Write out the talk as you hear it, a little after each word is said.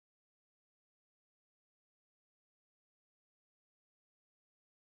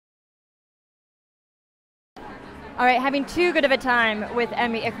All right, having too good of a time with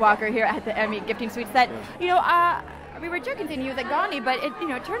Eme Ikwuakor here at the Eme Gifting Suites. That we were joking saying he was like Gandhi, but it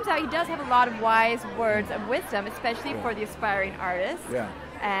turns out he does have a lot of wise words of wisdom, especially for the aspiring artists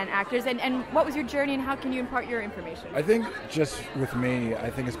and actors. And what was your journey, and how can you impart your information? I think just with me,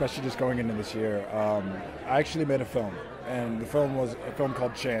 especially just going into this year, I actually made a film, and the film was a film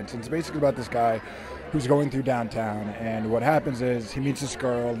called Chance. And it's basically about this guy who's going through downtown, and what happens is he meets this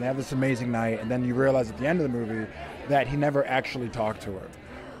girl, and they have this amazing night, and then you realize at the end of the movie that he never actually talked to her.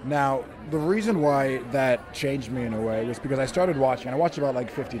 Now, the reason why that changed me in a way was because I started watching, and I watched about like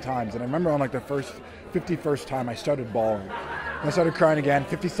 50 times, and I remember on like the 51st time I started bawling. And I started crying again,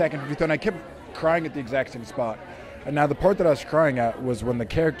 52nd, 53rd, and I kept crying at the exact same spot. And now the part that I was crying at was when the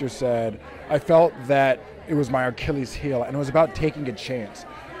character said, I felt that it was my Achilles heel, and it was about taking a chance.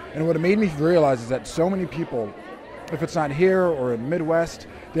 And what it made me realize is that so many people, if it's not here or in the Midwest,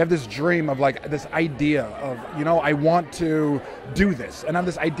 they have this dream of like this idea of, I want to do this, and I have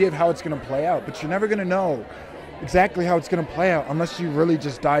this idea of how it's going to play out, but you're never going to know exactly how it's going to play out unless you really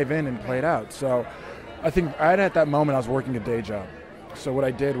just dive in and play it out. So I think right at that moment I was working a day job. So what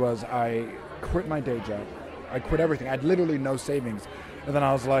I did was I quit my day job. I quit everything. I had literally no savings. And then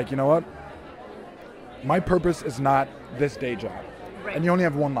I was like, you know what? My purpose is not this day job. Right. And you only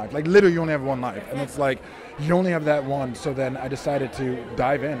have one life. Like literally you only have one life. And it's like, you only have that one. So then I decided to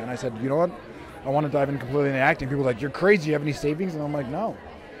dive in. And I said, you know what? I want to dive in completely into acting. People were like, you're crazy. You have any savings? And I'm like, no.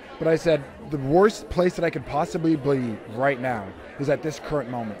 But I said, the worst place that I could possibly be right now is at this current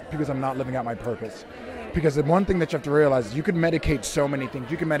moment because I'm not living out my purpose. Because the one thing that you have to realize is you can medicate so many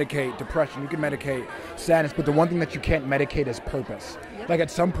things. You can medicate depression, you can medicate sadness, but the one thing that you can't medicate is purpose. Like at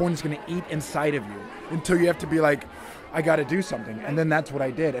some point it's going to eat inside of you until you have to be like, I got to do something. And then that's what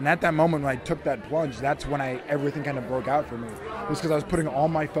I did. And at that moment when I took that plunge, that's when everything kind of broke out for me. It was because I was putting all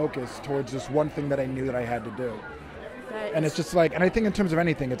my focus towards this one thing that I knew that I had to do. And it's just like, and I think in terms of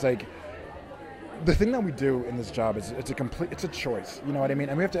anything, it's like, the thing that we do in this job is it's a choice, you know what I mean?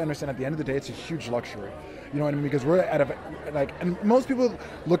 And we have to understand at the end of the day, it's a huge luxury, you know what I mean? Because we're and most people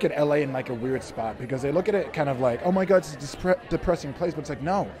look at LA in like a weird spot because they look at it kind of like, oh my God, it's a depressing place, but it's like,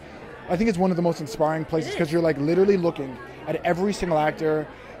 no. I think it's one of the most inspiring places because you're like literally looking at every single actor,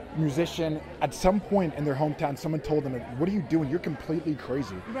 musician, at some point in their hometown, someone told them, what are you doing? You're completely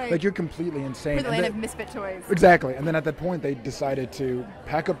crazy. Right. Like you're completely insane. We're the land of misfit toys. Exactly. And then at that point, they decided to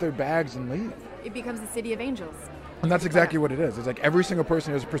pack up their bags and leave. It becomes the city of angels. And that's exactly what it is. It's like every single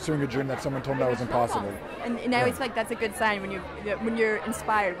person is pursuing a dream that someone told them that was impossible. And I always feel like that's a good sign when you're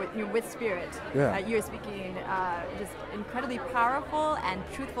inspired with spirit. Yeah. You're speaking just incredibly powerful and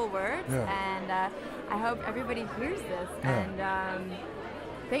truthful words. Yeah. And I hope everybody hears this. Yeah. And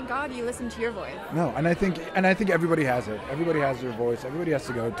thank God you listen to your voice. No, and I think everybody has it. Everybody has their voice. Everybody has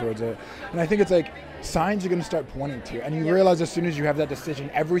to go towards it. And I think it's like signs are going to start pointing to you. And you realize as soon as you have that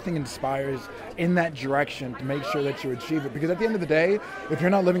decision, everything inspires in that direction to make sure that you achieve it. Because at the end of the day, if you're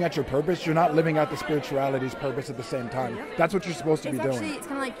not living out your purpose, you're not living out the spirituality's purpose at the same time. That's what you're supposed to be doing. It's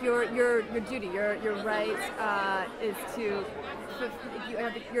kind of like your duty, your right is to.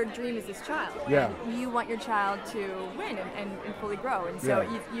 Your dream is this child. Yeah. And you want your child to win and fully grow, and so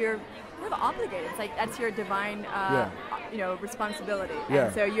you're kind of obligated. It's like that's your divine, responsibility. Yeah.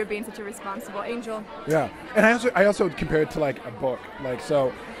 And so you're being such a responsible angel. Yeah. And I also compare it to like a book, like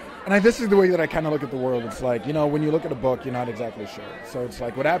so. And this is the way that I kind of look at the world. It's like, when you look at a book, you're not exactly sure. So it's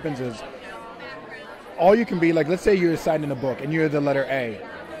like what happens is all you can be, like let's say you're assigned in a book and you're the letter A,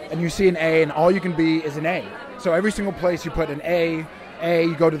 and you see an A, and all you can be is an A. So every single place you put an A,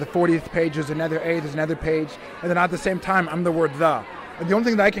 you go to the 40th page, there's another A, there's another page, and then at the same time, I'm the word the. And the only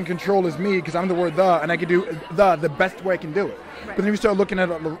thing that I can control is me, because I'm the word the, and I can do the best way I can do it. Right. But then you start looking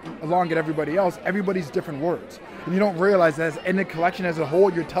along at everybody else, everybody's different words. And you don't realize that in the collection as a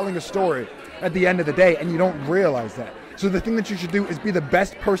whole, you're telling a story at the end of the day, and you don't realize that. So the thing that you should do is be the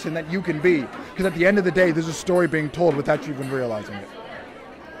best person that you can be, because at the end of the day, there's a story being told without you even realizing it.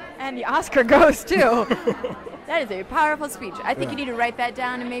 And the Oscar goes too. That is a powerful speech. I think you need to write that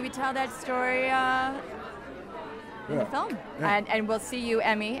down and maybe tell that story in the film. Yeah. And we'll see you,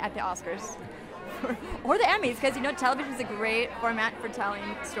 Eme, at the Oscars. Or the Emmys, because television is a great format for telling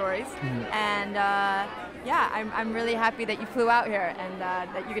stories. And I'm really happy that you flew out here and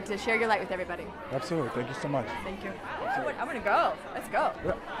that you get to share your light with everybody. Absolutely. Thank you so much. Thank you. I'm going to go. Let's go.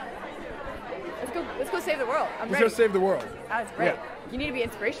 Yeah. Let's go save the world. Let's go save the world. That's great. Yeah. You need to be an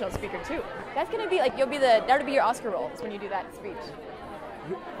inspirational speaker too. That's gonna be like that'll be your Oscar roles when you do that speech.